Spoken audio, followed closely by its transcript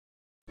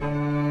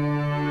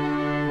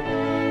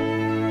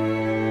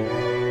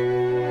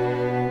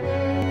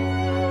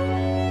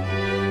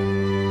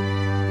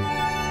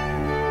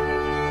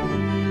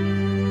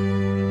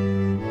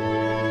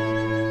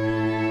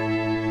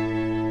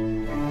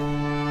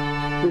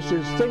This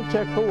is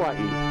ThinkTech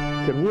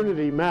Hawaii.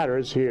 Community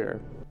matters here.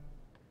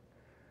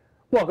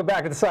 Welcome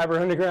back to the Cyber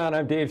Underground.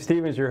 I'm Dave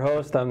Stevens, your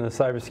host. I'm the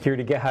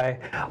cybersecurity guy,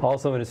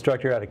 also an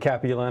instructor out of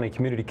Kapi'olani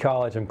Community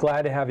College. I'm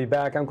glad to have you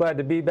back. I'm glad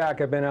to be back.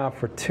 I've been out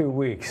for 2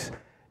 weeks,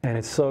 and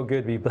it's so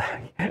good to be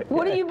back.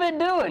 What have you been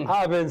doing?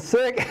 I've been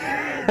sick.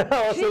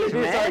 Jeez,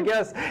 so our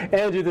guest,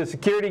 Andrew, the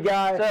security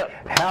guy,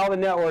 Hal, the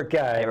network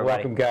guy. Hey,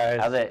 welcome,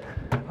 guys. How's it?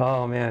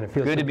 Oh man, it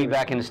feels good so to be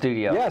back in the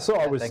studio. Yeah,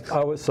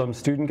 so some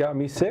student got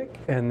me sick,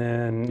 and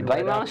then you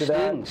blame on a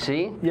student,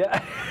 see?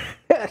 Yeah.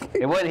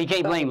 He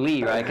can't blame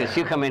Lee, right? Because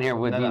she'll come in here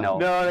with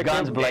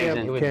guns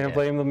blazing. Can't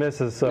blame the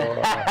missus.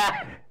 So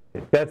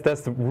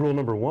that's the rule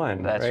number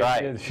one. That's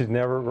right. She's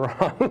never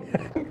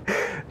wrong.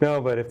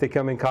 No, but if they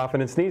come in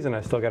coughing and sneezing,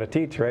 I still got to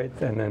teach, right?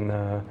 And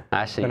then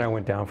I see. Then I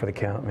went down for the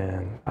count,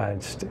 man.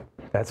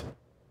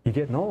 You're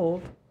getting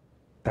old.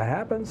 That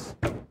happens.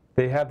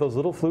 They have those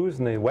little flus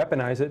and they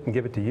weaponize it and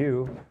give it to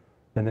you.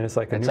 And then it's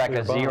like a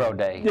bomb. 0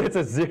 day. It's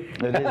a zero.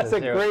 That's a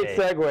great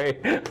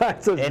segue.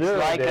 That's a it's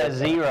like a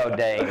 0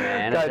 day,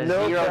 man. It's a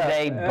 0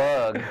 day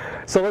bug.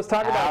 So let's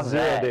talk about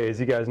 0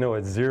 days. You guys know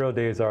what 0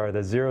 days are.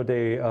 The 0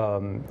 day,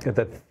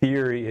 the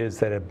theory is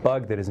that a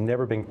bug that has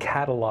never been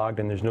cataloged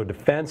and there's no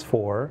defense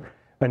for,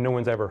 and no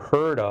one's ever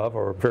heard of,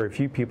 or very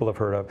few people have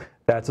heard of,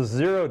 that's a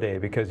 0 day,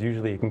 because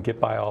usually you can get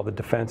by all the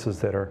defenses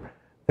that are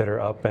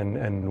up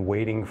and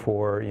waiting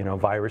for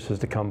viruses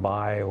to come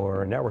by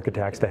or network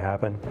attacks to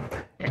happen.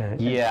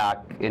 Yeah,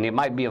 and it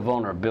might be a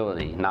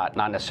vulnerability, not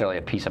necessarily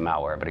a piece of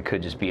malware, but it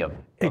could just be a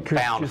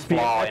found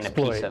flaw in a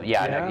piece of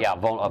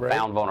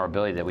found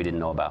vulnerability that we didn't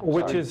know about.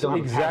 Which is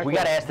exactly. We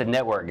got to ask the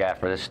network guy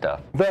for this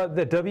stuff.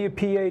 The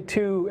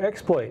WPA2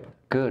 exploit.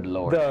 Good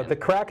Lord. The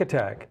crack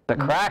attack. The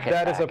crack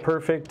attack. That is a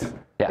perfect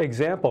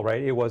example,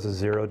 right? It was a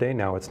 0 day.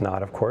 Now it's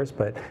not, of course,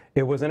 but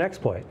it was an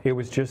exploit. It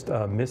was just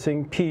a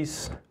missing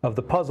piece of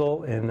the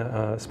puzzle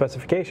in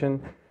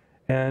specification,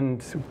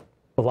 and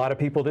a lot of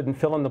people didn't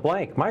fill in the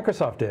blank.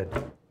 Microsoft did.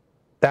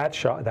 That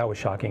was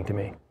shocking to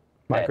me.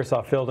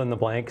 Microsoft filled in the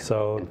blank,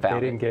 so they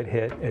didn't get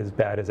hit as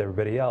bad as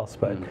everybody else.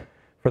 But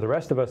for the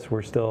rest of us,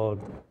 we're still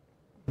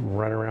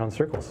running around in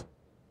circles.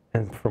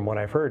 And from what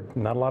I've heard,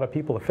 not a lot of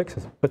people have fixed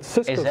it. But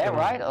Cisco's is that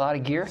right? A lot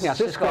of gear? Now,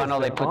 Cisco, I know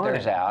they put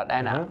theirs out,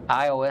 and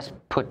iOS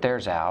put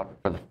theirs out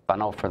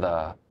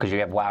because you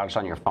have wireless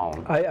on your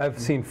phone. I've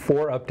seen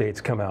 4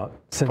 updates come out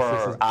since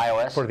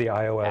iOS. For the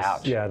iOS.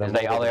 Ouch. Yeah. Are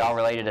they all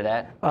related to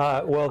that?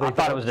 Well, I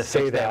thought it was to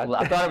fix that.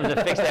 I thought it was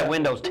to fix that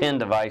Windows 10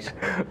 device.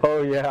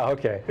 Oh yeah.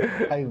 Okay.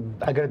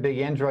 I got a big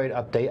Android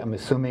update. I'm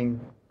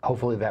assuming.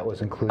 Hopefully that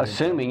was included.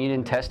 Assuming you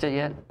didn't test it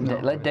yet? No.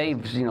 Let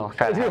Dave,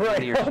 try to hack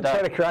into your stuff.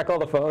 Try to crack all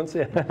the phones.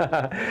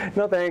 Yeah.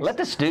 No thanks. Let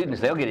the students,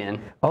 they'll get in.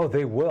 Oh,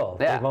 they will.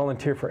 Yeah. They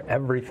volunteer for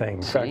everything.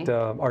 In fact,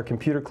 our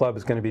computer club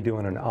is going to be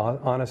doing an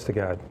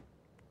honest-to-God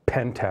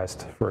pen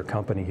test for a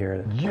company here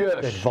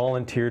that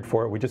volunteered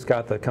for it. We just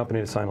got the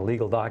company to sign a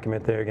legal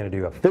document. They're going to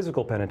do a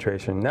physical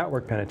penetration,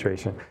 network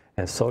penetration,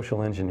 and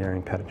social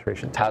engineering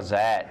penetration. How's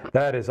that?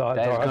 That is our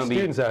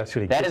students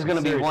actually. That is going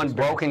to be one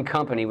broken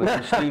company when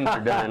the students are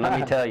done. Let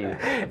me tell you.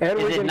 And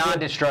is it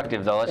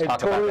non-destructive though? Let's talk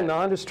about that. Totally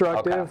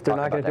non-destructive. Okay, they're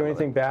not going to do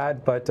anything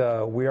bad, but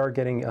we are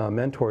getting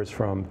mentors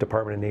from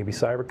Department of Navy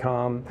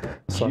Cybercom,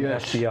 some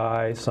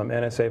FBI, some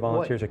NSA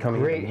volunteers are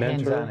coming in to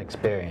mentor. Hands-on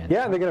experience.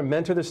 Yeah, they're going to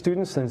mentor the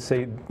students and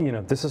say,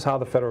 this is how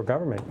the federal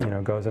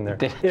government, goes in there.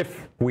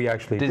 If we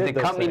actually does the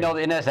company know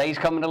the NSA is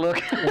coming to look?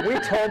 We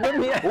told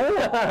them,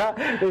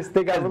 yeah.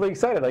 They got really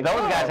excited. Like, those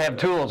guys have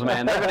tools,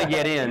 man. They're going to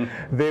get in.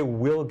 They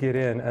will get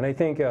in, and I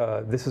think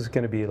this is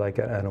going to be like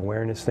an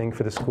awareness thing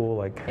for the school.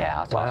 Like,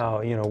 wow,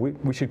 awesome.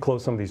 We should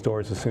close some of these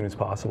doors as soon as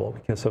possible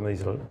because some of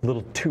these are a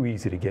little too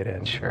easy to get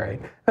in. Sure.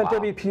 Right? And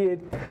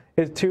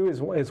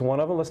WPA2 is one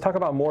of them. Let's talk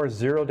about more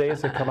 0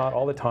 days that come out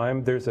all the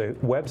time. There's a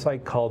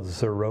website called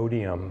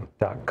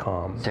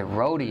Zerodium.com.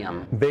 Zerodium.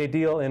 They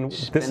deal in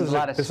this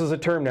is a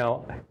term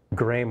now,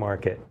 gray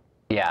market.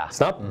 Yeah. It's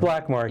not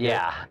black market.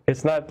 Yeah.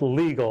 It's not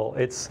legal.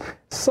 It's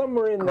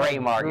somewhere in the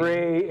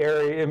gray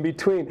area in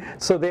between.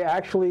 So they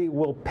actually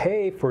will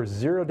pay for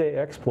 0 day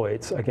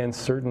exploits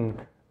against certain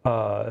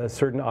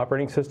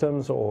operating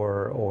systems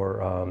or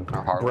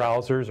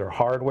browsers or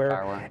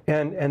hardware.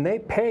 And they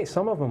pay.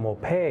 Some of them will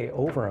pay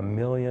over $1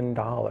 million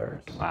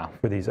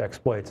for these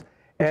exploits.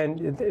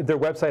 And their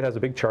website has a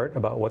big chart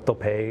about what they'll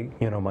pay,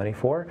 money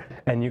for,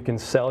 and you can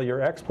sell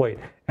your exploit.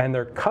 And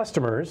their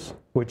customers,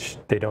 which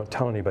they don't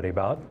tell anybody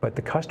about, but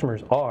the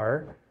customers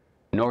are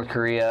North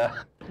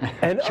Korea,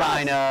 and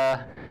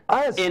China,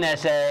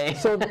 NSA.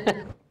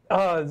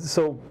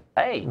 So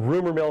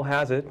rumor mill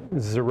has it,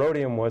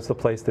 Zerodium was the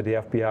place that the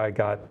FBI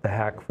got the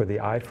hack for the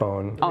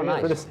iPhone. Oh,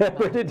 nice. For the San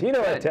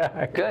Bernardino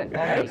attack. Good.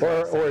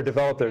 Or a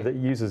developer that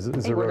uses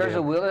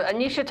Zerodium.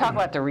 And you should talk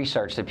about the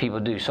research that people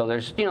do. So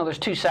there's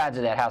 2 sides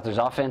of that house. There's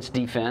offense,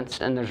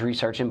 defense, and there's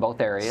research in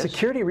both areas.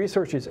 Security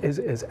research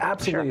is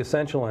absolutely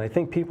essential, and I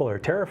think people are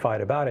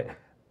terrified about it.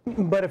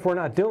 But if we're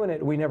not doing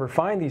it, we never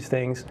find these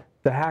things,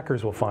 the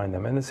hackers will find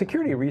them. And the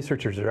security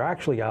researchers are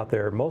actually out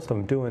there, most of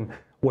them doing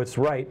what's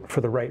right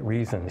for the right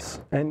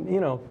reasons. And,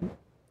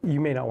 you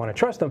may not want to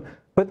trust them,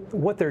 but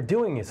what they're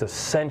doing is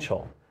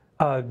essential.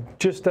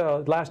 Just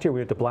last year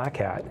we went to Black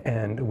Hat,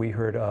 and we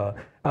heard a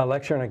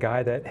lecture on a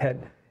guy that had,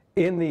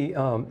 in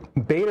the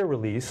beta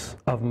release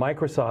of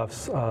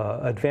Microsoft's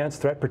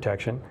Advanced Threat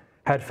Protection,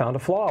 had found a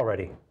flaw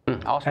already.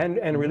 Awesome.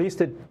 And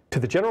released it to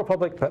the general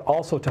public, but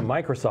also to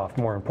Microsoft,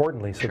 more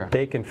importantly, so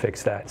they can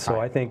fix that. So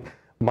I think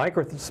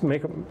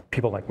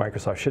people like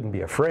Microsoft shouldn't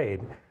be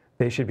afraid.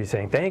 They should be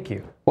saying thank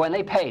you. Well, and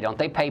they pay, don't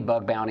they? Pay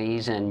bug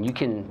bounties, and you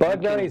can...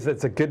 Bounties,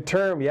 that's a good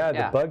term. Yeah,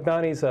 the bug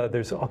bounties,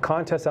 there's a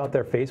contest out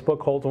there. Facebook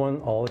holds one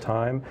all the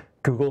time.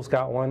 Google's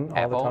got one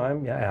all the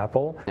time. Yeah,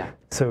 Apple. Yeah.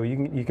 So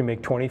you can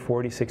make $20,000,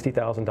 $40,000,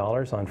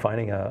 $60,000 on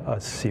finding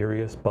a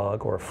serious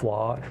bug or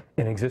flaw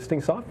in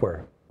existing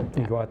software.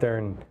 You go out there,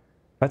 and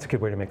that's a good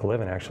way to make a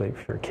living, actually,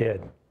 if you're a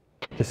kid.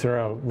 Just sit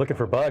around looking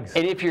for bugs.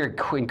 And if you're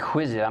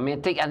inquisitive, I mean,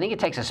 I think it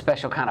takes a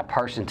special kind of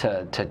person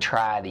to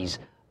try these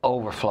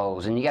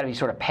overflows, and you got to be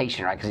sort of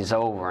patient, right? Because it's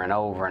over and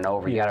over and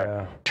over. You got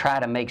to try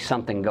to make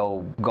something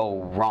go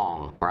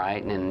wrong,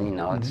 right? And you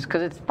know, it's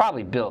because it's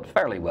probably built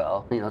fairly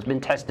well. You know, it's been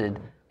tested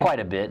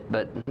quite a bit,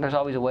 but there's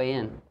always a way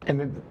in.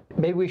 And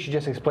maybe we should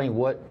just explain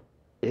what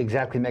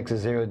exactly makes a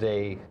zero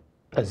day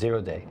a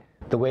zero day.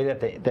 The way that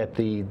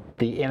the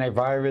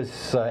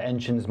antivirus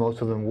engines,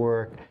 most of them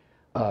work,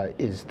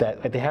 is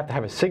that they have to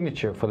have a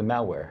signature for the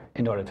malware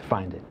in order to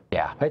find it.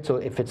 Yeah. Right. So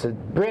if it's a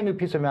brand new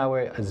piece of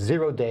malware, a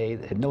 0 day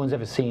that no one's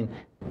ever seen,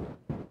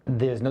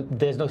 there's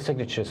no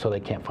signature, so they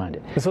can't find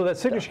it. So that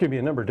signature could be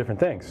a number of different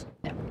things.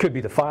 Yeah. Could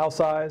be the file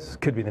size,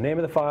 could be the name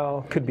of the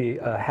file, could be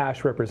a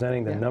hash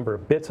representing the number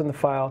of bits in the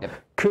file,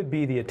 could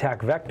be the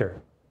attack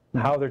vector.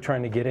 How they're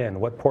trying to get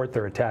in, what port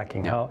they're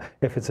attacking, how,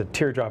 if it's a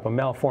teardrop, a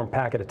malformed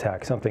packet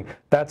attack, something.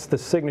 That's the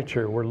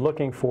signature we're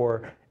looking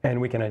for,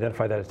 and we can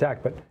identify that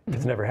attack. But if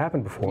it's never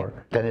happened before,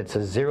 then it's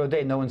a 0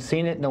 day. No one's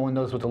seen it. No one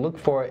knows what to look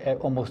for.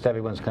 Almost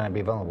everyone's going to be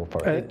vulnerable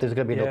for it. There's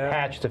going to be no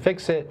patch to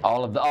fix it.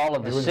 All of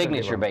the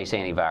signature-based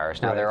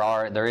antivirus. Now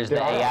there is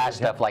the AI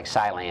stuff like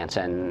Cylance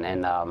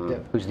and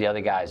who's the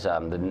other guys?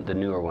 The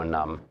newer one.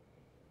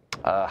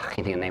 I can't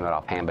think of the name of it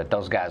offhand, but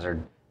those guys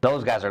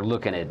are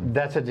looking at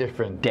that's a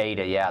different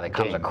data, that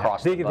comes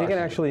across. They can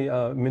actually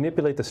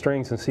manipulate the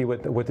strings and see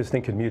what this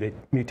thing could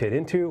mutate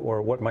into,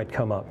 or what might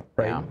come up.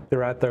 Right? Yeah.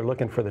 They're out there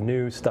looking for the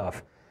new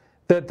stuff.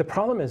 The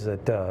problem is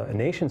that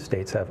nation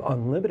states have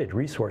unlimited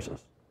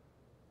resources,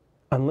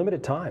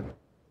 unlimited time.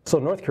 So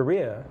North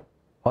Korea,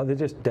 they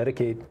just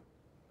dedicate,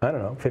 I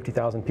don't know,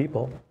 50,000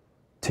 people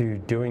to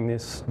doing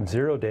this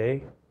 0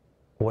 day.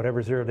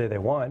 Whatever 0 day they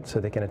want, so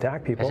they can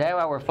attack people. Is that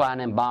why we're flying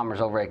in bombers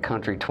over that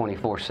country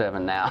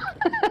 24/7 now?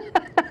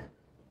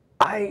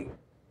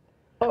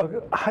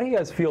 How do you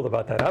guys feel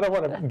about that? I don't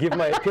want to give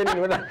my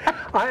opinion.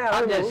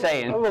 I'm just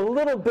saying. I'm a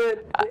little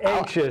bit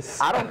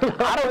anxious. I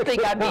don't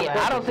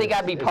think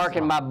I'd be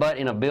parking my butt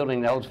in a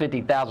building that holds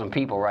 50,000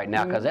 people right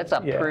now, because that's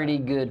a pretty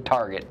good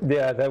target.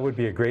 Yeah, that would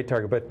be a great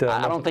target. But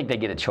I don't think they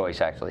get a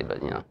choice, actually.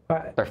 But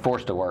they're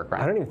forced to work.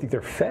 Right? I don't even think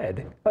they're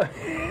fed.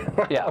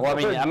 Yeah, well,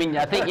 I mean,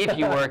 I think if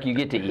you work, you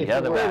get to eat.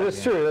 Otherwise,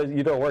 that's true.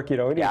 You don't work, you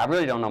don't eat. Yeah, I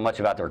really don't know much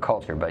about their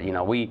culture, but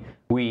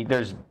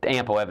there's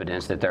ample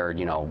evidence that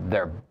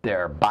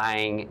they're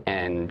buying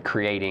and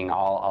creating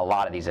a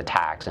lot of these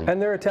attacks,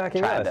 and they're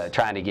attacking us. They're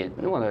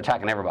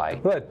attacking everybody.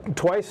 But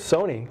twice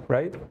Sony,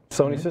 right?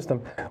 Sony system,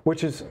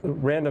 which is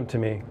random to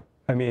me.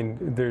 I mean,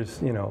 there's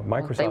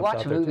Microsoft. They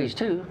watch movies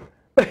too.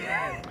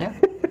 Yeah.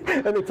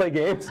 And they play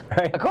games,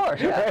 right? Of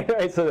course, yeah.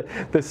 Right. So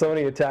the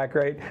Sony attack,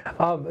 right?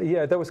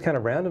 Yeah, that was kind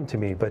of random to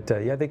me, but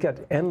yeah, they got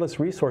endless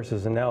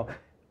resources, and now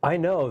I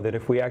know that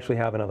if we actually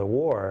have another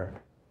war,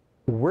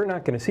 we're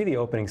not going to see the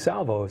opening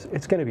salvos.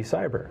 It's going to be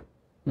cyber.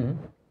 Mm-hmm.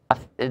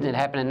 Isn't it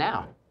happening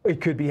now?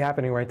 It could be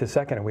happening right this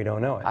second, and we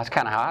don't know it. That's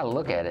kind of how I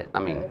look at it. I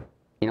mean,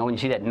 when you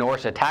see that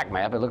Norse attack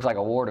map, it looks like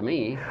a war to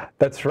me.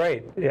 That's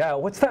right. Yeah.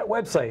 What's that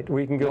website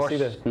where you can go see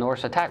the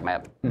Norse attack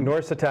map?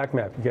 Norse attack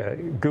map. Yeah.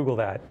 Google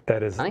that. I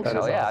think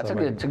so. Yeah. Awesome.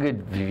 It's a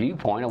good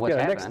viewpoint of what's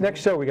happening.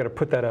 Next show we got to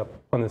put that up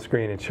on the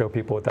screen and show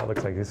people what that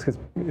looks like. Because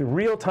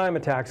real-time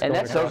attacks. And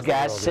that's those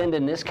guys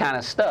sending this kind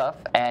of stuff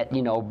at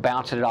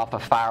bouncing it off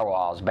of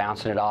firewalls,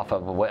 bouncing it off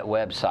of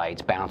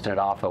websites, bouncing it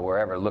off of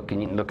wherever,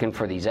 looking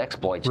for these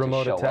exploits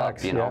remote to show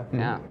attacks, up.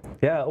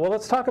 Yeah. Well,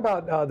 let's talk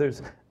about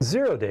there's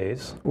 0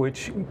 days,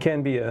 which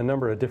can be a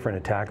number of different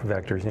attack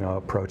vectors,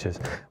 approaches.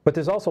 But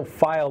there's also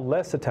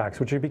file-less attacks,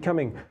 which are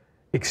becoming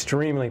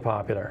extremely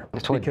popular.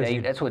 That's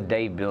what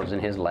Dave builds in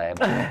his lab.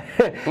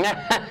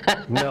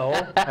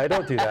 No, I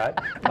don't do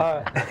that.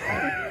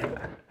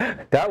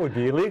 That would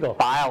be illegal.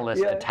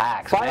 Fileless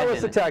attacks.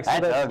 Fileless attacks.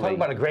 That's ugly. Talking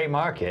about a gray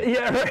market.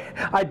 Yeah, right.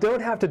 I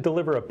don't have to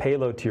deliver a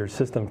payload to your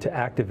system to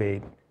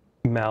activate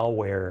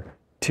malware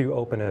to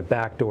open a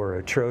backdoor or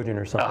a Trojan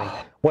or something.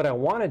 What I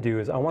want to do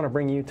is I want to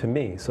bring you to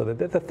me. So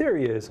the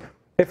theory is,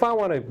 if I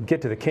want to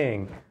get to the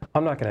king,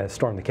 I'm not going to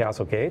storm the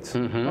castle gates.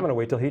 I'm going to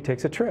wait till he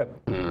takes a trip.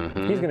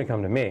 He's going to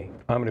come to me.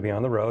 I'm going to be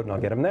on the road, and I'll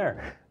get him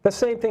there. The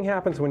same thing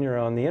happens when you're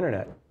on the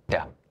internet.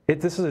 Yeah.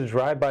 This is a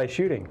drive-by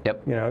shooting.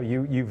 Yep. You know,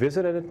 you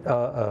visited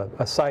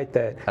a site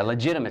that... A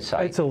legitimate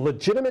site. It's a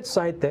legitimate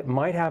site that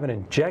might have an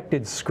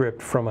injected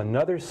script from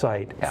another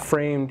site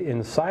framed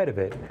inside of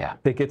it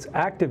that gets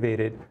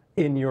activated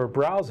in your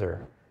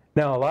browser.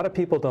 Now, a lot of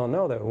people don't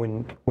know that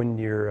when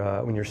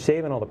you're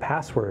saving all the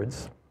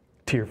passwords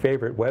to your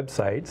favorite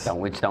websites.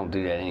 Which don't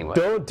do that anyway.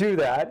 Don't do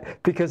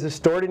that, because it's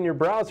stored in your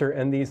browser,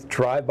 and these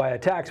drive-by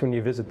attacks, when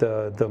you visit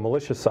the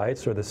malicious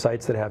sites or the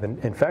sites that have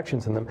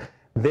infections in them,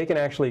 they can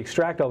actually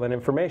extract all that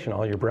information,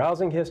 all your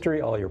browsing history,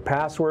 all your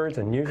passwords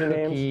and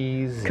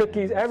usernames,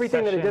 cookies,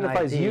 everything that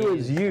identifies you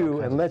as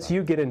you and lets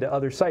you get into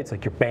other sites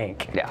like your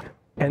bank. Yeah.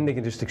 And they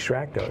can just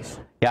extract those.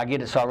 Yeah, I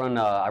get it. So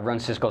I run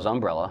Cisco's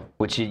Umbrella,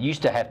 which you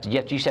used to have to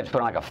put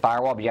on like a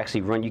firewall, but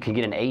you can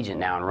get an agent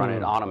now and run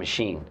it on a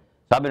machine.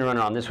 So I've been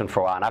running on this one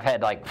for a while, and I've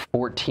had like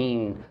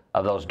 14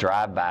 of those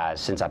drive-bys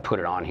since I put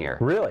it on here.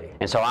 Really?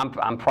 And so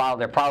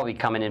they're probably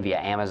coming in via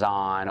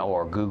Amazon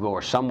or Google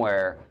or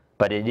somewhere.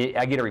 But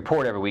I get a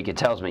report every week. It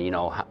tells me, you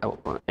know,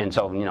 and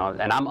so, you know,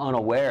 and I'm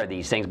unaware of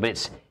these things,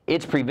 but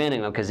it's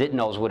preventing them because it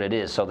knows what it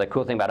is. So the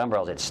cool thing about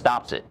Umbrella is it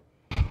stops it,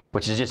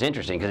 which is just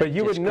interesting. But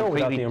you wouldn't know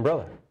without the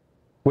Umbrella.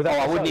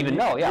 I wouldn't even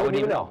know. Yeah, I wouldn't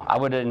even know. I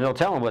wouldn't know.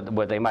 Tell them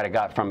what they might have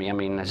got from me. I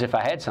mean, as if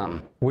I had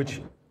something.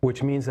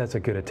 Which means that's a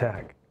good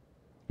attack.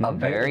 A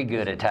very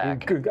good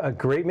attack. A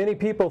great many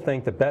people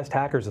think the best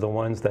hackers are the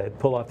ones that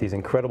pull off these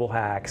incredible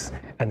hacks,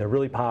 and they're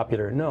really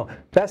popular. No,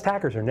 best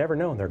hackers are never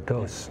known. They're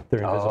ghosts. They're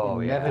invisible. Oh,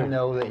 you never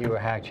know that you were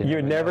hacked.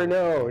 You never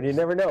know. You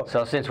never know.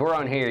 So since we're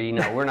on here, you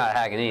know, we're not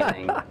hacking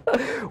anything.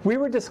 We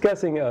were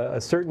discussing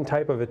a certain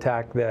type of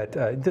attack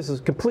that, this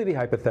is completely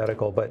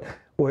hypothetical, but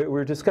we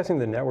were discussing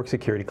the network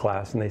security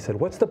class, and they said,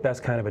 what's the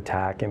best kind of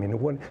attack? I mean,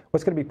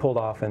 what's going to be pulled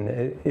off,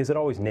 and is it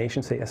always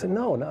nation state? I said,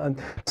 no,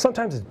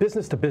 sometimes it's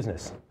business to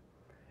business.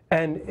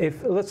 And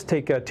let's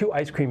take two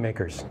ice cream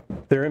makers.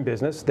 They're in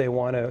business. They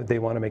want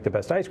to make the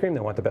best ice cream.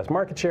 They want the best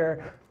market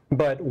share.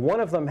 But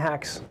one of them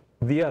hacks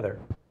the other.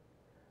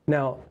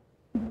 Now,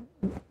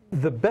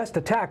 the best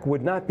attack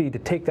would not be to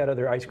take that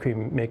other ice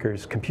cream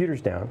maker's computers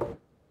down,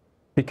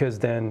 because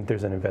then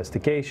there's an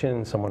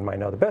investigation. Someone might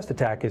know. The best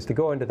attack is to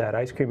go into that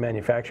ice cream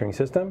manufacturing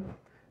system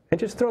and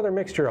just throw their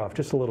mixture off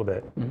just a little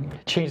bit.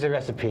 Change the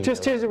recipe.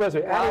 Just change the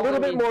recipe. Add a little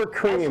bit more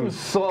cream. Add some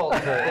salt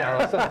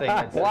or something.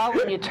 Why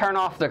wouldn't you turn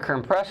off the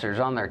compressors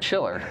on their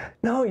chiller?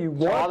 No, you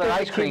want all their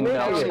ice cream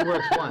melts. It only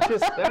works once.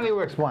 It only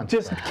works once.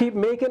 Just keep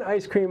making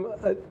ice cream.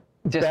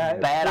 Just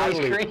bad ice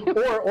cream?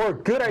 or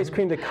good ice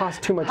cream that costs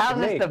too much to make. How's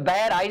this the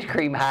bad ice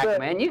cream hack,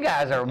 man? You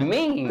guys are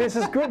mean. This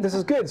is good. This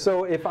is good.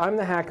 So if I'm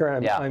the hacker,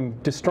 I'm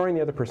destroying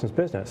the other person's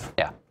business.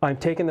 Yeah. I'm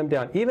taking them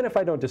down. Even if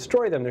I don't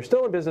destroy them, they're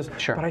still in business,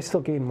 but I still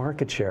gain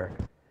market share.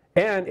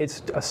 And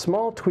it's a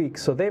small tweak,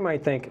 so they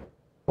might think,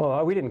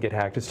 well, we didn't get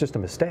hacked. It's just a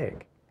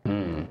mistake.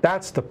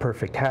 That's the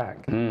perfect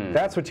hack.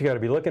 That's what you got to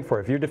be looking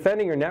for. If you're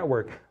defending your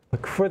network,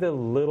 look for the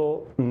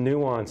little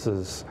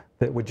nuances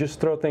that would just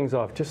throw things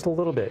off just a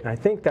little bit. And I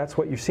think that's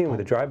what you're seeing with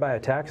the drive-by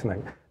attacks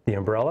and the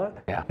Umbrella,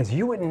 is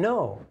you wouldn't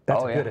know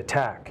that's a good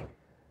attack.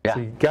 So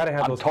you got to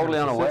have those totally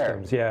kinds of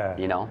unaware. systems. Yeah.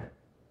 You know,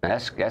 and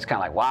that's kind of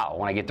like, wow.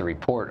 When I get the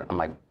report, I'm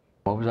like,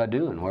 what was I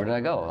doing? Where did I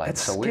go? Like,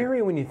 it's so scary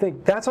weird. when you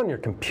think that's on your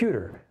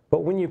computer.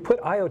 But when you put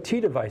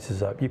IoT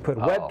devices up, you put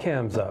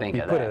webcams up,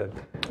 you put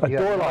a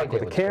door lock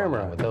with a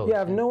camera, you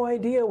have no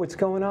idea what's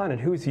going on and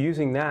who's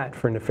using that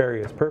for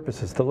nefarious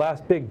purposes. The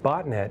last big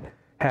botnet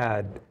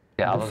had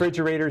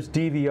refrigerators,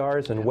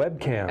 DVRs, and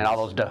webcams. And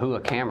all those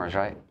Dahua cameras,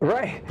 right?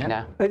 Right.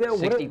 Yeah.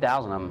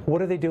 60,000 of them.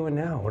 What are they doing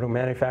now? What are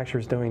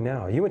manufacturers doing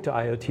now? You went to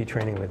IoT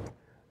training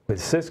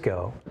with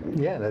Cisco.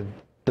 Yeah.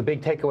 The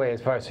big takeaway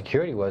as far as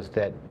security was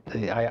that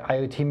the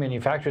IoT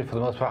manufacturers, for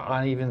the most part,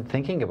 aren't even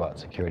thinking about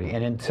security.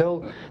 And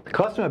until the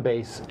customer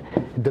base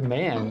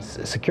demands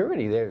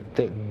security,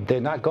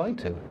 they're not going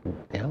to.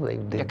 You know,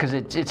 because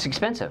it's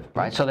expensive,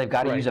 right? So they've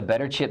got to use a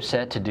better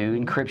chipset to do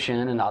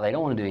encryption, and all. They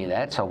don't want to do any of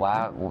that. So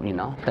why, you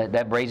know,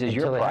 that raises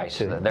your price.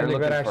 They've got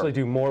to actually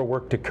do more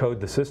work to code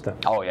the system.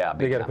 Oh yeah,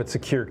 they got to put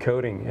secure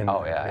coding in.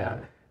 Oh yeah.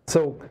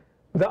 So.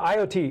 The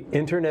IoT,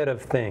 Internet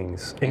of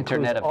Things.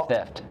 Internet of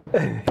Theft.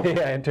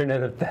 Yeah,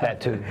 Internet of Theft. That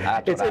too.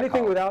 It's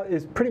anything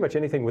it's pretty much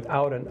anything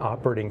without an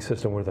operating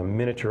system, with a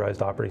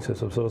miniaturized operating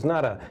system. So it's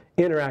not an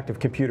interactive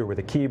computer with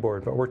a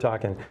keyboard, but we're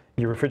talking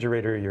your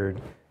refrigerator, your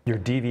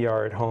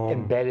DVR at home.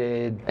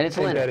 Embedded. And it's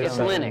Linux. It's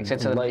Linux.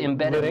 It's an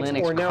embedded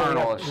Linux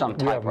kernel of some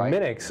type, right?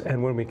 Minix,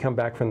 and when we come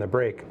back from the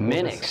break,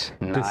 we'll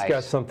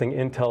discuss something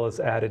Intel has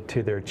added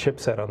to their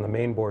chipset on the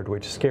main board,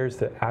 which scares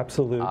the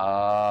absolute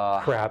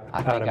crap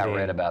out of me. I think I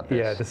read about this.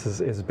 Yeah, this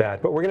is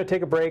bad. But we're going to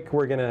take a break.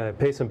 We're going to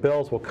pay some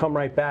bills. We'll come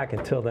right back.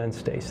 Until then,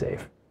 stay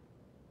safe.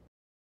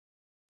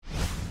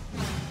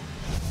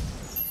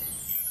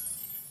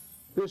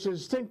 This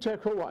is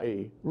ThinkTech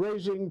Hawaii,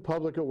 raising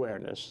public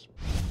awareness.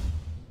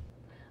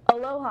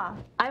 Aloha,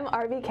 I'm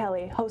Arvi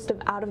Kelly, host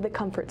of Out of the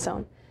Comfort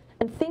Zone.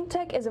 And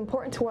ThinkTech is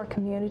important to our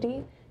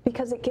community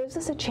because it gives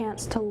us a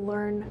chance to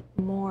learn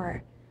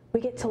more.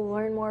 We get to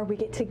learn more, we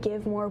get to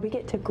give more, we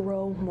get to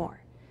grow more.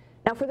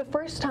 Now for the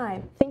first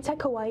time,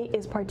 ThinkTech Hawaii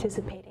is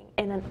participating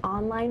in an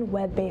online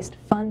web-based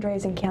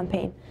fundraising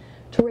campaign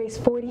to raise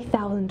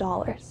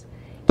 $40,000.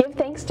 Give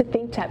Thanks to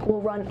ThinkTech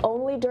will run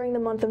only during the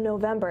month of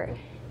November,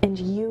 and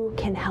you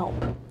can help.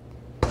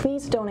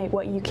 Please donate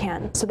what you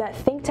can so that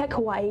ThinkTech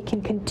Hawaii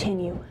can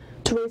continue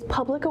to raise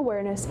public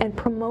awareness and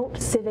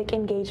promote civic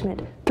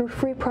engagement through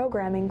free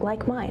programming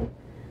like mine.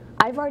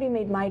 I've already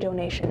made my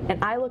donation,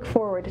 and I look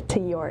forward to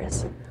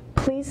yours.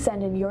 Please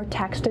send in your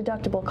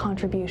tax-deductible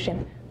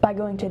contribution by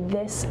going to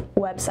this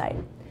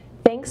website,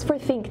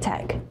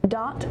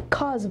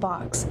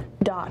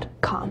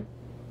 thanksforthinkTech.causevox.com.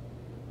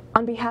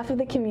 On behalf of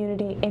the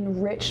community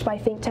enriched by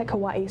ThinkTech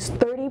Hawaii's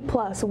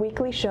 30-plus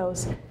weekly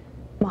shows,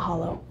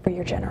 mahalo for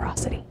your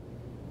generosity.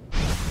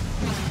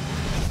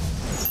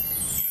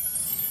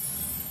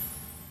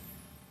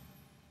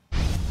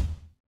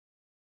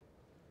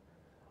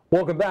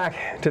 Welcome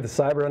back to the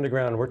Cyber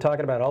Underground. We're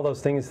talking about all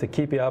those things that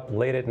keep you up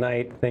late at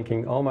night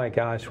thinking, oh my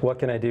gosh, what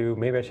can I do?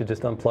 Maybe I should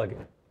just unplug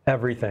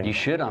everything. You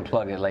should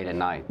unplug it late at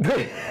night.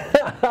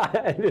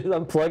 Just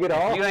unplug it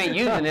all? If you ain't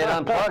using it,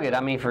 unplug it.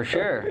 I mean, for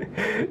sure.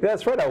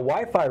 That's right. Our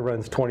Wi-Fi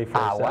runs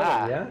 24/7.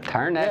 Wow. Yeah.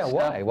 Turn that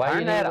stuff. Why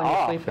turn that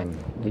off. Sleeping?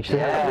 You should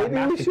Yeah, have a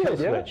maybe we master kill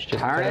should, yeah. switch.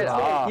 Just Turn it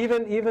off.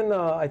 Even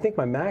I think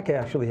my Mac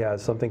actually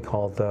has something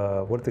called,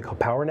 what do they call,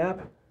 power nap?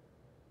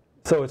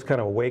 So it's kind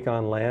of awake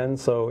on land.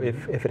 So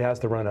if it has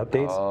to run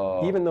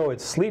updates, even though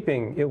it's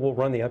sleeping, it will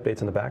run the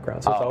updates in the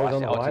background. So it's always on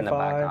the Wi-Fi. In the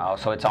background. Oh,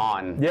 so it's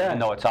on. Yeah. Even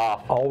though it's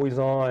off. Always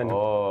on.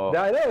 Oh.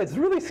 I know, it's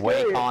really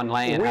scary. Wake on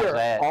land, We how's are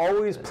that?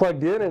 always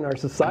plugged in our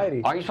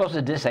society. Aren't you supposed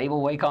to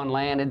disable wake on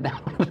land?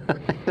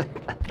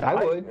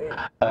 I would.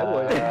 I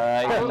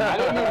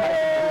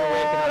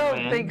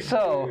don't think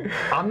so.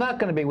 I'm not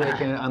going to be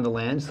waking on the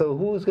land, so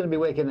who's going to be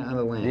waking on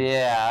the land?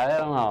 Yeah, I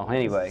don't know.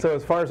 Anyway. So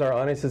as far as our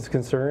audience is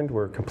concerned,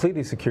 we're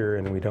completely secure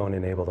and we don't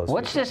enable those.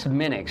 What's this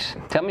Minix?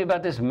 Tell me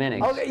about this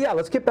Minix. Okay, yeah,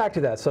 let's get back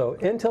to that. So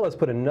Intel has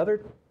put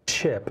another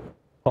chip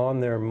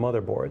on their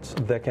motherboards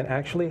that can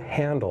actually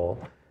handle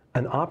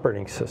an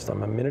operating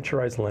system, a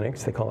miniaturized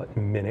Linux. They call it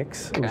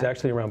Minix. It was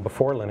actually around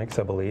before Linux,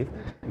 I believe.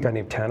 A guy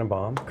named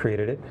Tannenbaum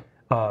created it.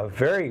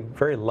 Very,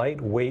 very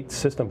lightweight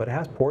system, but it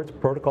has ports,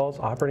 protocols,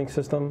 operating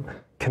system,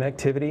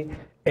 connectivity,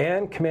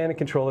 and command and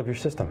control of your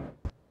system.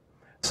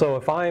 So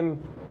if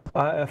I'm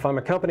a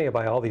company, I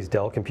buy all these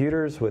Dell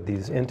computers with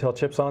these Intel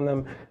chips on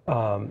them,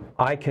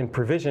 I can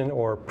provision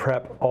or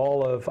prep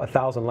all of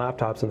 1,000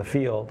 laptops in the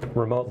field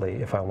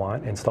remotely if I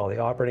want, install the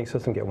operating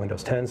system, get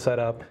Windows 10 set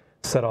up,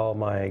 set all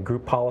my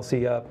group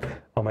policy up,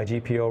 all my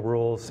GPO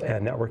rules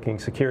and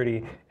networking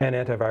security and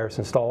antivirus,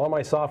 install all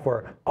my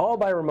software all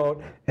by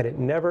remote, and it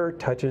never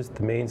touches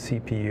the main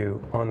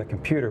CPU on the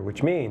computer,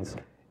 which means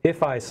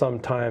if I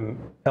sometime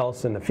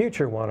else in the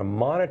future want to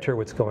monitor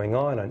what's going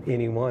on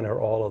any one or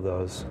all of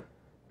those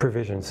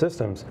provision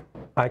systems,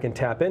 I can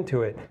tap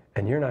into it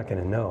and you're not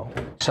going to know.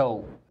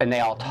 So, and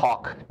they all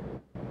talk.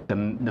 The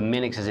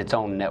Minix is its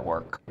own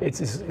network. It's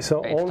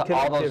own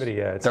connectivity.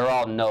 Yeah, they're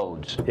all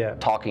nodes. Yeah.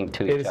 Talking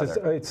to each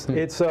other. It's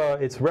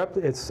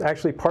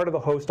actually part of the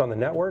host on the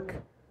network,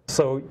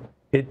 so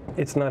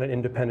it's not an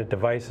independent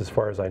device as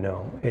far as I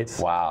know.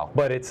 Wow.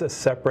 But it's a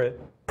separate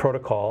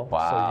protocol.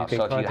 Wow.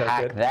 So, if you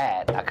hack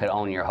that, I could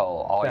own your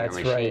all your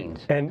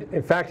machines. Right. And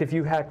in fact, if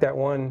you hack that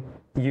one,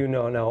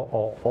 now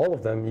all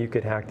of them, you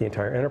could hack the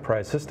entire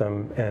enterprise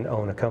system and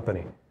own a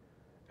company,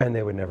 and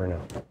they would never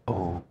know.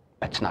 Oh.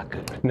 That's not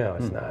good. No,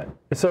 it's not.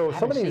 So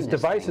some of these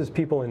devices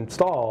people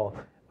install,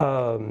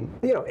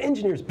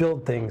 engineers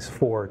build things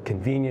for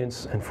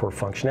convenience and for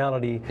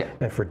functionality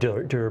and for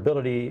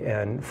durability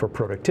and for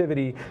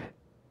productivity,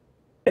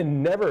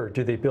 and never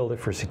do they build it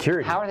for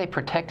security. How are they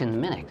protecting the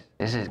Minix?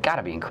 This has got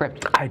to be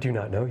encrypted. I do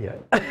not know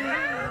yet.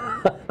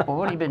 Well,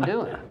 what have you been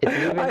doing?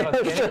 I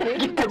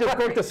just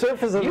broke the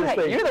surface of this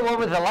thing. You're the one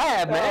with the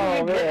lab,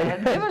 man. Oh,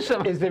 man. Give us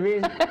some. Is there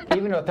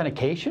even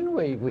authentication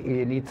where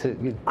you need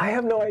to? I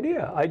have no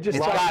idea. It's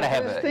got to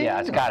have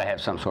it's got to have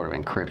some sort of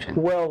encryption.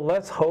 Well,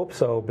 let's hope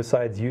so.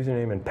 Besides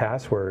username and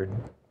password.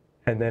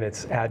 And then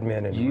it's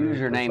admin and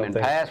username and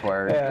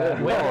password. Yeah.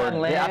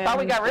 I thought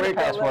we got rid of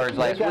passwords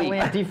last week.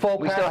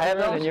 Default we still have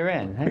those, and you're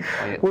in.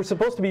 We're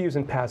supposed to be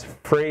using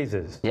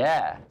passphrases.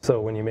 Yeah. So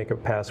when you make a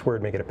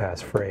password, make it a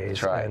passphrase.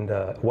 That's right. And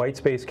white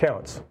space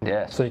counts.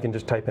 Yes. So you can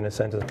just type in a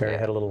sentence, Mary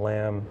had a little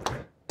lamb,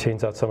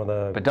 change out some of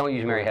the... But don't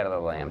use Mary Had a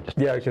Little Lamb.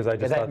 Yeah, because I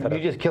just thought that... You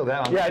just killed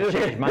that one. Yeah,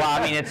 well,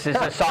 I mean, it's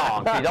a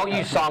song. So don't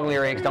use song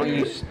lyrics. Don't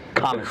use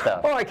common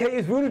stuff. Oh, I can't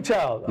use Voodoo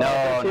Child. No,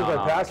 I change my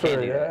I password.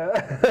 can't do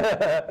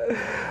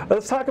that.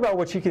 Let's talk about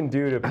what you can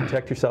do to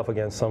protect yourself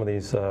against some of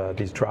these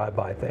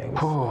drive-by things.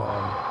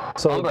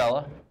 So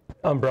Umbrella.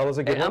 Umbrella's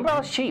a good one.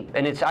 Umbrella's cheap,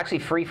 and it's actually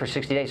free for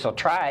 60 days. So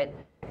try it,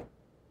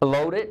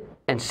 load it,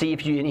 and see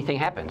if anything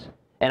happens.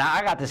 And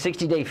I got the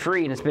 60-day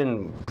free, and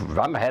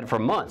I'm ahead for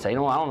months. I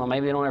don't know,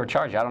 maybe they don't ever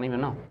charge you. I don't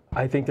even know.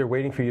 I think they're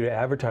waiting for you to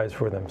advertise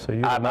for them. So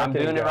I'm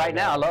doing it right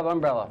now. I love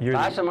Umbrella.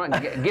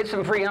 Get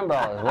some free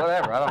umbrellas,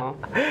 whatever. I don't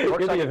know.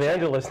 You're the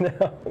evangelist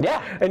now.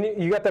 Yeah. And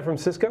you got that from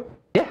Cisco?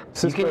 Yeah.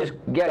 Cisco. You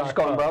can just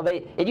go Umbrella.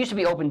 It used to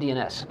be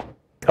OpenDNS.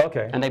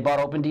 Okay. And they bought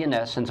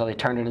OpenDNS, and so they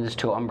turned it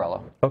into Umbrella.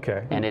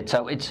 Okay. And it's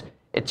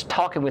it's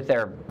talking with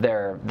the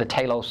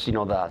Talos, you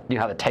know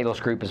how the Talos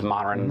group is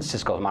monitoring,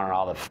 Cisco's monitoring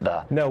all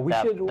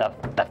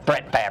the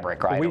threat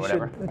fabric, right? We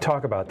should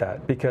talk about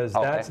that because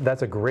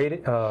that's a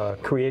great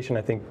creation,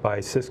 I think,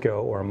 by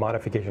Cisco, or a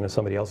modification of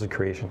somebody else's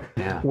creation,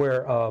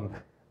 where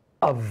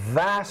a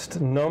vast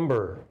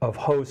number of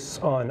hosts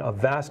on a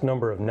vast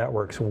number of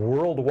networks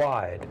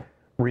worldwide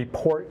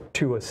report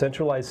to a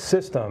centralized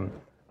system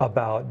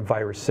about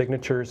virus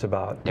signatures,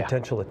 about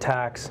potential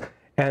attacks,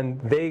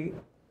 and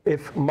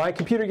if my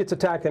computer gets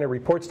attacked and it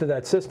reports to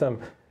that system,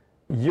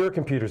 your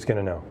computer's going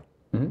to know.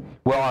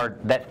 Well,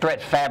 that threat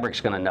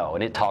fabric's going to know,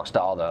 and it talks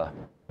to all the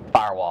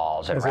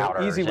firewalls and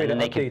routers, easy way and then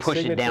to they can push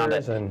it down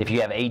to, if you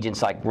have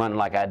agents like run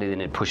like I do,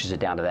 then it pushes it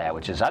down to that,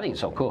 which is, I think,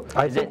 so cool.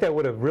 I think that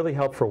would have really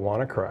helped for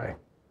WannaCry.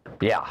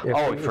 Yeah,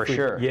 for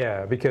sure.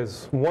 Yeah,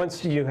 because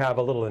once you have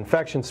a little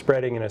infection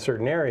spreading in a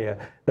certain area,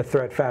 the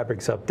threat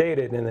fabric's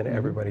updated, and then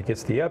everybody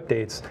gets the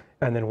updates,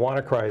 and then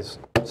WannaCry's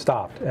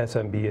stopped.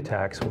 SMB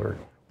attacks were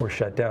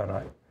shut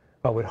down.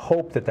 I would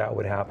hope that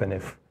would happen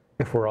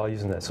if we're all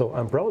using that. So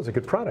Umbrella's a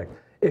good product.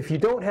 If you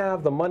don't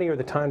have the money or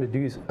the time to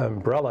do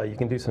Umbrella, you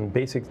can do some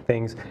basic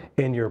things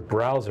in your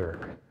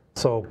browser.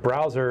 So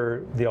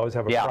browser, they always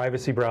have a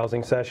privacy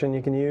browsing session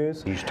you can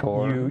use. Use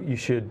Tor. You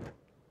should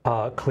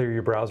clear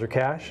your browser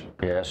cache.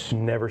 Yes.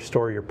 Never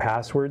store your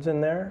passwords in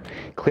there.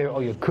 Clear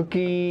all your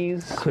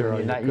cookies. Clear all You're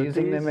your not cookies,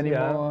 using them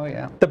anymore.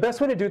 Yeah. The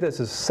best way to do this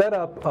is set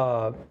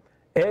up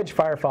Edge,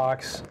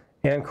 Firefox,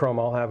 and Chrome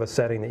all have a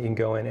setting that you can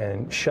go in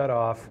and shut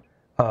off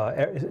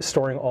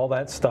storing all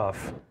that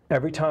stuff.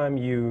 Every time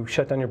you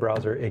shut down your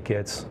browser, it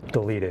gets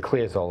deleted.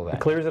 Clears all of that. It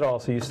clears it all,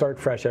 so you start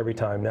fresh every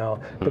time. Now,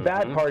 the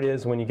bad part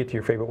is when you get to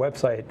your favorite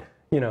website,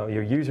 you know,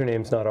 your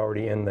username's not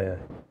already in the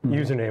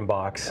username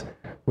box,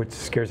 which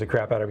scares the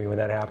crap out of me when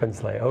that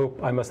happens. Like, oh,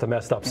 I must have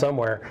messed up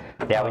somewhere.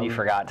 Yeah, when you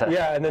forgot to.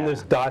 Yeah, and then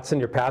there's dots in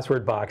your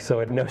password box, so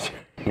it knows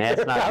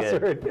your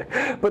password.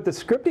 Good. But the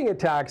scripting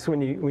attacks,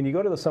 when you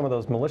go to some of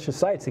those malicious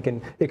sites, it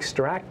can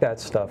extract that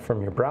stuff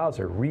from your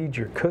browser, read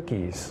your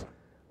cookies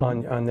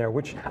on there,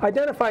 which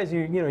identifies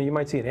you. You know, you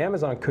might see an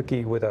Amazon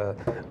cookie with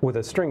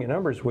a string of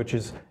numbers, which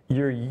is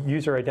your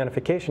user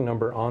identification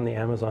number on the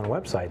Amazon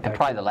website. And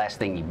probably the last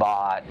thing you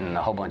bought, and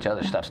a whole bunch of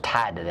other stuff's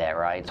tied to that,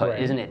 right? So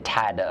isn't it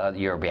tied to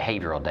your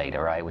behavioral data,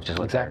 right? Which is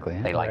what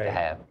they like to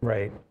have.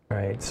 Right.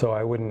 So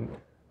I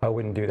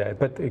wouldn't do that,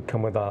 but it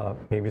come with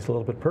maybe it's a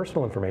little bit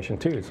personal information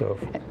too. So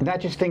not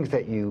just things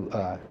that you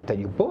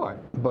bought,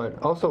 but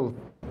also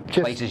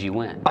just places you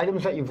went,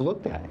 items that you've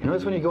looked at. You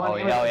notice when you go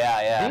on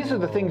Amazon, these are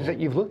the things that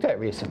you've looked at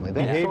recently.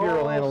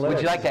 Behavioral analytics.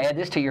 Would you like to add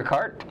this to your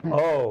cart?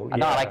 Oh, yeah.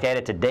 No, I like to add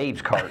it to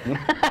Dave's cart.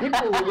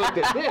 People who looked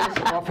at this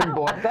often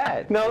bought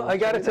that. No, I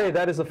got to tell you,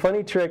 that is a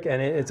funny trick,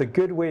 and it's a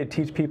good way to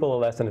teach people a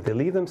lesson. If they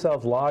leave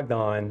themselves logged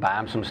on, buy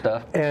them some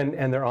stuff, and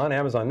they're on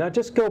Amazon, now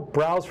just go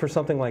browse for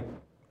something like,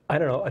 I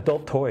don't know,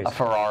 adult toys. A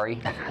Ferrari.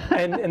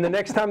 And the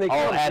next time they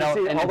come, you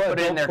see all the put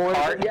it in their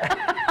cart.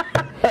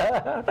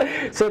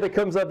 So that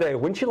comes up there.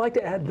 Wouldn't you like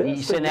to add this?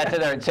 You send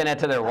that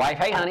to their wife.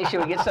 Hey, honey,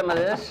 should we get some of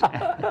this?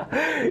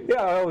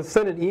 Yeah, I would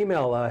send an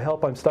email.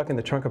 Help! I'm stuck in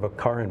the trunk of a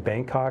car in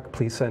Bangkok.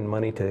 Please send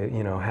money to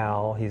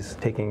Hal. He's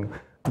taking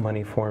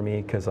money for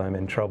me because I'm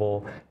in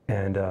trouble,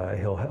 and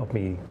he'll help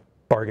me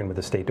bargain with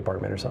the State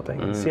Department or something.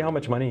 And see how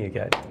much money you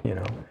get.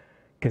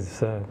 Because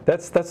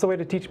that's the way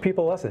to teach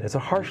people a lesson. It's a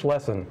harsh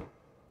lesson.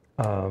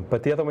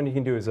 But the other one you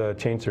can do is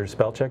change their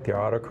spell check, their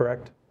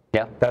autocorrect.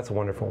 Yeah. That's a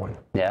wonderful one.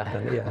 Yeah.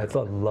 And yeah, it's a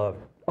love.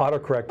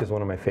 Autocorrect is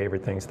one of my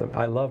favorite things.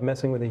 I love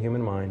messing with the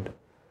human mind.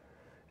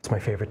 It's my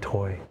favorite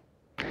toy.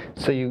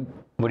 So you...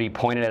 What do you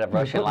point it at a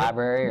Russian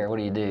library, or what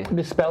do you do?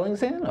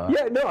 Misspellings in? Or?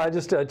 Yeah, no, I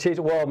just changed.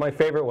 Well, my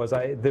favorite was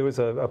there was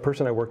a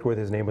person I worked with.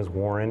 His name was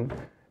Warren.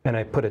 And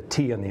I put a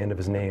T on the end of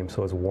his name, so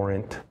it was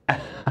Warrant.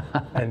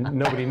 And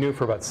nobody knew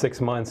for about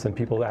 6 months, and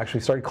people actually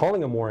started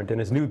calling him Warrant,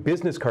 and his new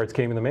business cards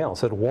came in the mail,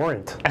 said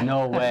Warrant.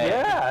 No way.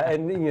 Yeah,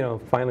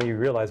 and finally you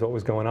realize what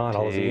was going on.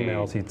 All his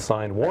emails, he'd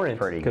signed Warrant.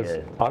 Pretty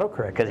good.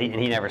 Autocorrect. Because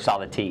he never saw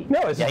the T.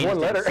 No, it's just one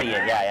letter. He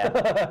didn't see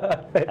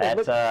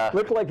it. Yeah. It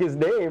looked like his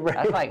name,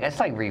 right?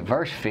 That's like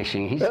reverse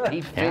phishing.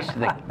 He fished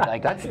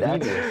that's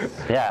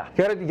yeah.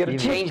 You got to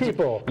teach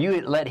people.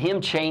 You let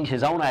him change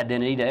his own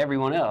identity to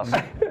everyone else.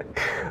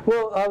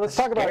 Well, let's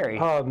talk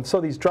about, so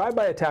these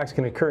drive-by attacks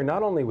can occur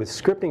not only with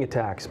scripting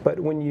attacks, but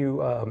when you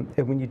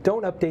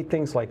don't update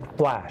things like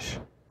Flash.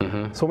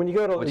 So when you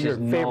go to Which your is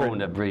favorite, known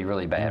to be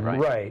really bad, right?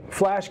 Right.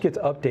 Flash gets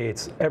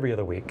updates every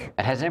other week.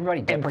 And has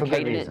everybody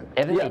deprecated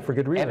it? For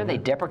good reason. Haven't they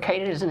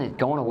deprecated it? Isn't it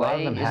going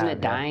away? Isn't it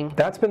dying?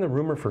 That's been the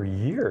rumor for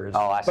years.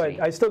 Oh, I see. But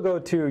I still go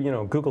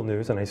to Google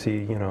News and I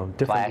see different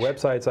Flash.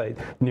 websites,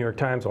 New York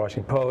Times,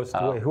 Washington Post,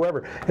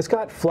 whoever. It's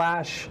got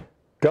Flash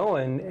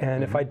going,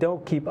 and if I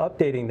don't keep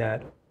updating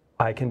that,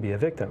 I can be a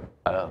victim.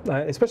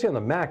 Especially on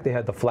the Mac, they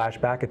had the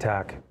flashback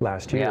attack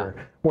last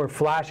year, where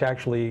Flash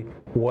actually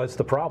was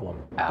the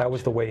problem. Ouch. That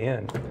was the way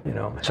in.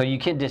 So you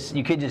could just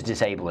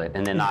disable it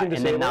and then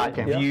not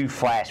view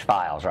Flash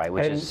files, right?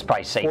 Which is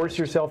probably safe. Force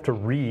yourself to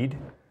read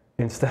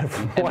instead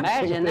of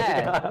Imagine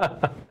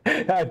that.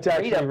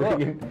 Read a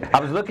book.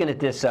 I was looking at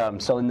this.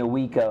 So in the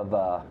week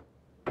of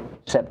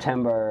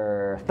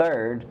September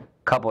 3rd, a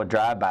couple of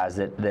drive-bys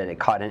that it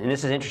caught. And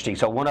this is interesting.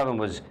 So one of them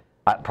was,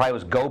 probably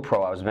was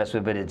GoPro I was messing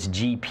with, but it's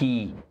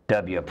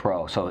GPW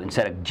Pro. So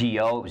instead of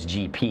GO, it was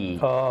GP.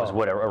 It was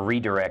what a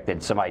redirect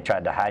that somebody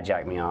tried to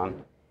hijack me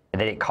on, and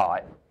that it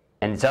caught.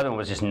 And this other one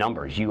was just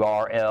numbers,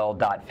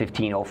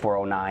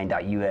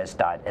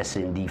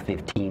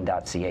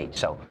 url.150409.us.snd15.ch.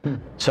 So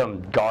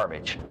some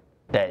garbage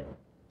that,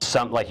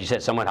 like you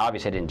said, someone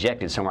obviously had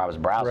injected somewhere I was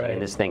browsing,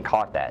 and this thing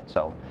caught that.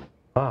 So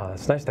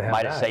it's nice to have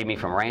might have saved me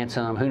from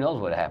ransom. Who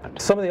knows what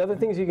happened? Some of the other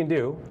things you can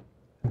do,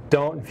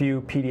 don't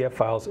view PDF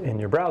files in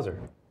your browser.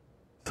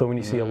 So when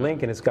you see a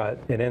link and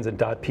it ends in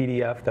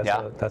 .pdf,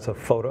 that's a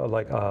photo,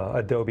 like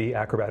Adobe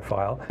Acrobat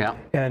file. Yeah.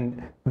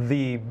 And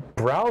the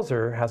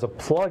browser has a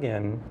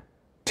plugin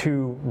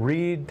to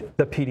read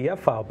the PDF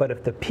file, but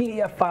if the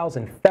PDF file's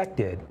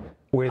infected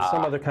with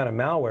some other kind of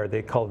malware,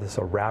 they call this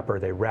a wrapper.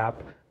 They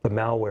wrap the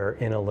malware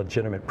in a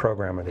legitimate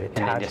program, or they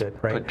attach it,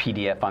 right? Put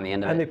PDF on the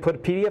end of it. And they put a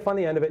PDF on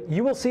the end of it.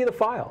 You will see the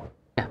file.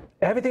 Yeah.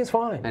 Everything's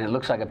fine. And it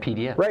looks like a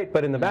PDF. Right,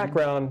 but in the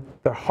background,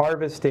 they're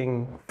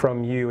harvesting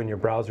from you in your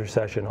browser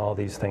session all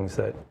these things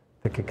that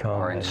could come.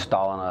 Or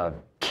installing a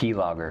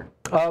keylogger.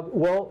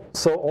 Well,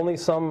 so only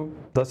some,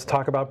 let's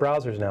talk about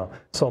browsers now.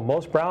 So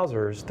most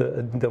browsers,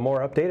 the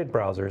more updated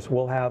browsers,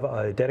 will have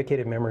a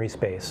dedicated memory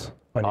space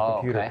on your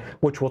computer,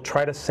 which will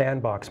try to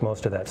sandbox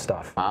most of that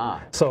stuff.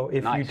 So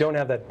if you don't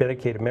have that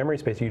dedicated memory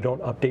space, you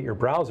don't update your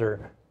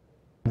browser,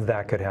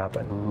 that could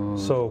happen.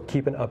 So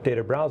keep an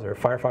updated browser.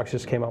 Firefox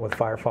just came out with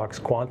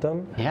Firefox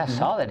Quantum. Yeah, I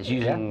saw that. It's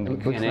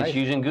using it's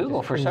using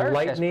Google for search.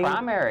 Lightning That's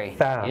primary.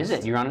 fast. Is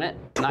it? You running it?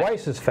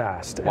 Twice as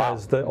fast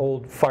as the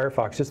old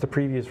Firefox, just the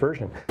previous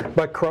version.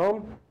 But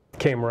Chrome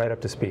came right up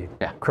to speed.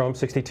 Yeah. Chrome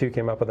 62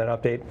 came up with an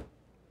update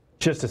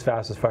just as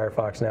fast as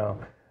Firefox now.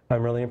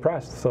 I'm really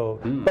impressed. So,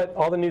 but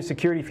all the new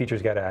security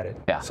features got added.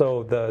 Yeah.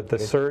 So the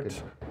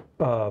cert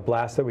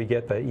blast that we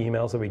get, the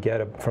emails that we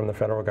get from the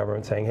federal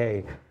government saying,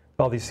 hey,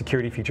 all these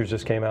security features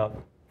just came out.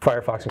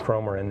 Firefox and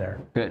Chrome are in there.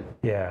 Good.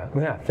 Yeah.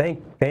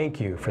 Thank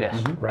you for this.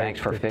 Right? Thanks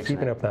for fixing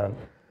keeping up on.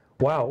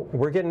 Wow,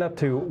 we're getting up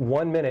to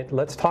 1 minute.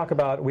 Let's talk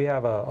about. We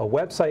have a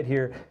website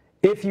here.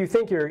 If you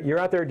think you're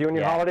out there doing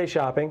your holiday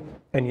shopping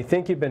and you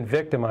think you've been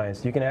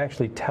victimized, you can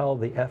actually tell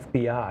the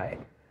FBI.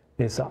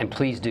 And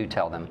please do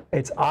tell them.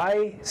 It's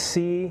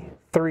ic3.gov.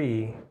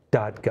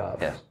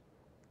 Yes.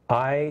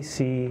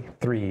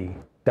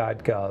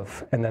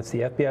 ic3.gov. And that's the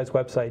FBI's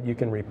website. You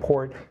can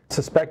report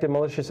suspected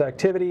malicious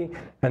activity,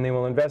 and they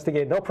will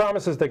investigate. No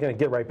promises they're going to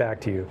get right back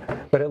to you,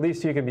 but at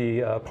least you can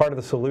be part of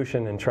the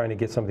solution in trying to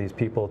get some of these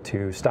people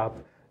to stop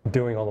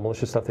doing all the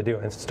malicious stuff they do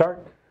and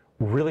start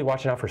really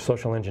watching out for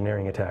social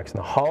engineering attacks. In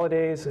the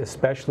holidays,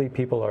 especially,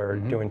 people are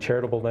doing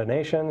charitable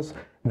donations.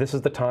 This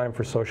is the time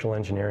for social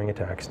engineering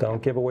attacks.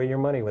 Don't give away your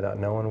money without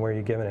knowing where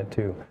you're giving it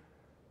to.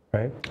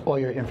 Right?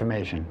 Or your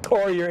information.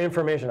 Or your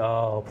information.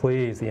 Oh,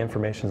 please, the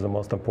information is the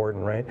most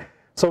important, right?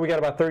 So we got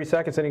about 30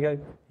 seconds.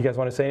 You guys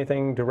want to say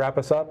anything to wrap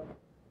us up?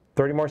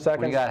 30 more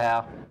seconds? We got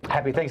Hal.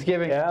 Happy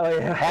Thanksgiving.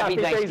 Yeah. Happy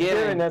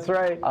Thanksgiving. That's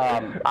right.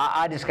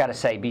 I just got to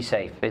say, be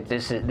safe.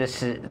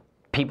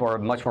 People are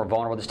much more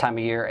vulnerable this time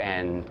of year,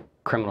 and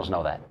criminals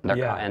know that.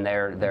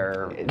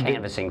 They're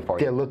canvassing for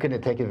you. They're looking to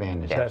take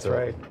advantage. That's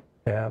right.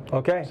 Yeah.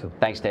 Okay.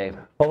 Thanks, Dave.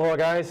 Aloha,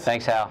 guys.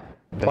 Thanks, Hal.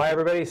 Bye,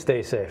 everybody.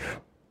 Stay safe.